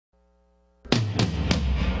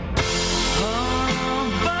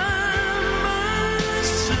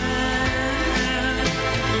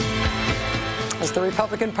As the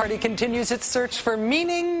Republican Party continues its search for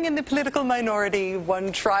meaning in the political minority,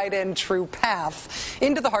 one tried and true path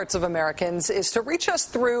into the hearts of Americans is to reach us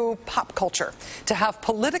through pop culture, to have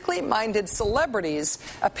politically minded celebrities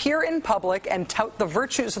appear in public and tout the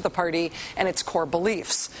virtues of the party and its core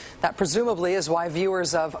beliefs. That presumably is why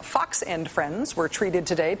viewers of Fox and Friends were treated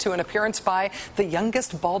today to an appearance by the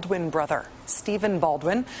youngest Baldwin brother, Stephen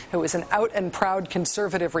Baldwin, who is an out and proud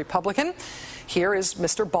conservative Republican. Here is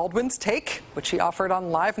Mr. Baldwin's take, which he offered on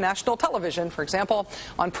live national television, for example,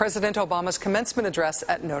 on President Obama's commencement address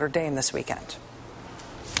at Notre Dame this weekend.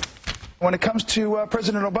 When it comes to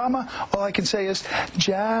President Obama, all I can say is,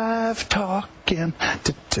 Jive talking.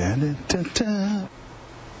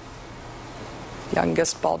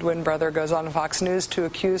 Youngest Baldwin brother goes on Fox News to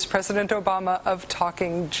accuse President Obama of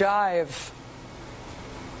talking jive.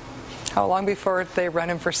 How long before they run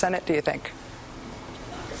him for Senate, do you think?